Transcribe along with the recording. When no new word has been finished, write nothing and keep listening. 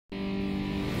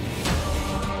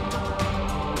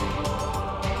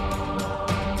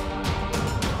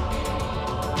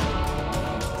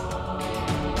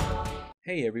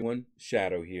Hey everyone,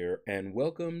 Shaedow here, and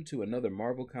welcome to another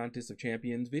Marvel Contest of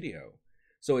Champions video.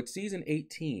 So it's season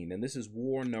 18, and this is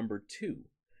war number 2,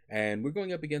 and we're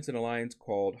going up against an alliance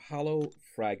called Hollow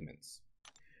Fragments.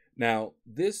 Now,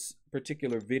 this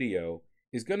particular video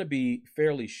is going to be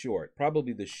fairly short,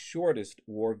 probably the shortest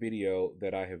war video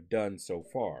that I have done so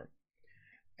far.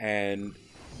 And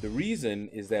the reason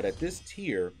is that at this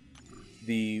tier,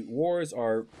 the wars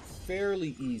are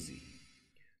fairly easy.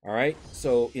 All right,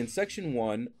 so in section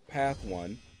 1, path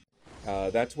 1,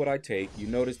 that's what I take. You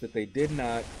notice that they did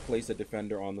not place a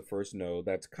defender on the first node.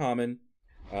 That's common.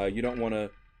 You don't want to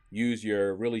use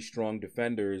your really strong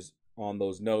defenders on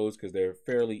those nodes because they're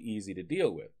fairly easy to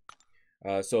deal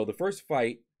with. So the first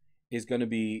fight is going to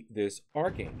be this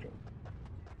Archangel.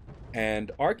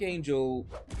 And Archangel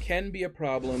can be a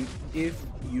problem if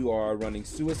you are running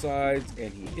suicides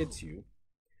and he hits you.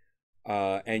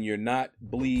 And you're not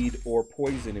bleed or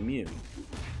poison immune.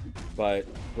 But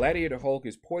Gladiator Hulk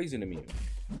is poison immune.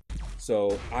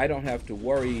 So I don't have to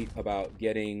worry about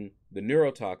getting the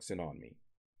neurotoxin on me.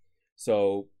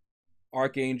 So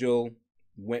Archangel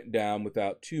went down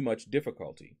without too much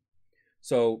difficulty.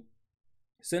 So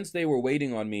since they were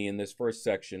waiting on me in this first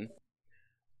section,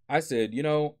 I said, you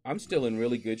know, I'm still in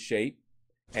really good shape,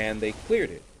 and they cleared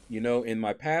it. You know, in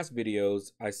my past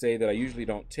videos, I say that I usually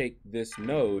don't take this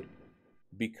node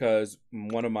because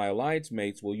one of my alliance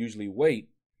mates will usually wait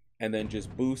and then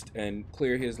just boost and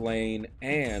clear his lane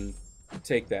and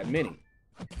take that mini.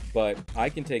 But I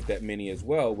can take that mini as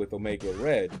well with Omega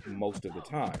Red most of the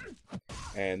time.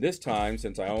 And this time,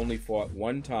 since I only fought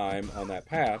one time on that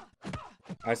path,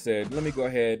 I said, let me go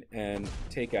ahead and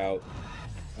take out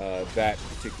that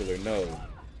particular node.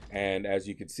 And as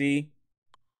you can see,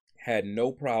 had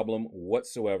no problem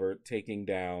whatsoever taking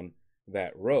down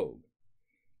that rogue.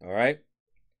 All right.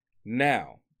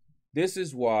 Now, this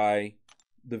is why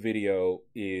the video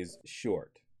is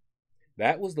short.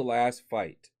 That was the last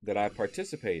fight that I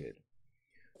participated.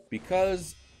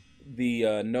 Because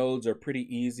the nodes are pretty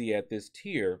easy at this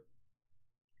tier,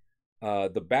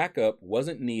 the backup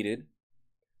wasn't needed.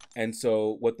 And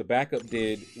so what the backup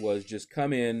did was just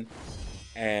come in,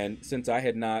 and since I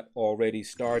had not already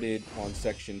started on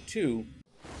section 2,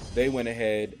 they went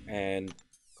ahead and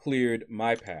cleared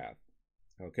my path.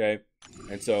 Okay,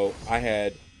 and so I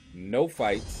had no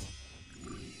fights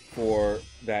for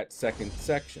that second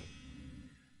section.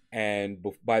 And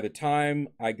by the time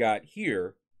I got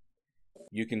here,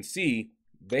 you can see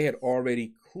they had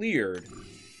already cleared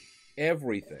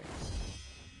everything.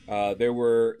 There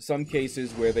were some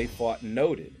cases where they fought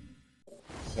noded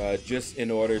just in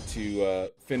order to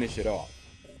finish it off.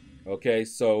 Okay,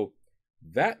 so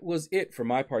that was it for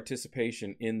my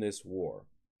participation in this war.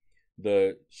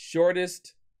 The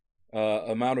shortest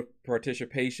amount of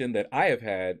participation that I have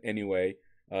had anyway,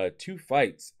 2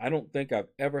 fights. I don't think I've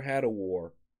ever had a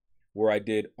war where I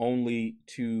did only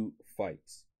 2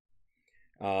 fights.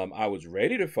 I was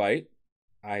ready to fight.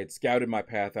 I had scouted my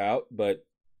path out, but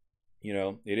you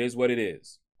know, it is what it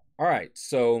is. All right,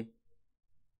 so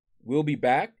we'll be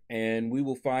back and we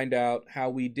will find out how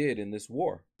we did in this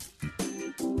war.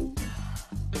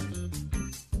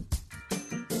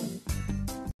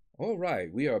 All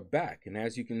right, we are back, and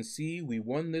as you can see, we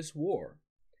won this war.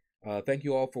 Thank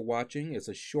you all for watching. It's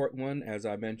a short one, as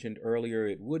I mentioned earlier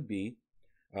it would be.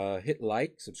 Hit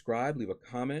like, subscribe, leave a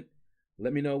comment.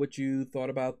 Let me know what you thought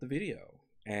about the video.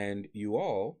 And you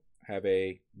all have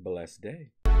a blessed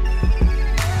day.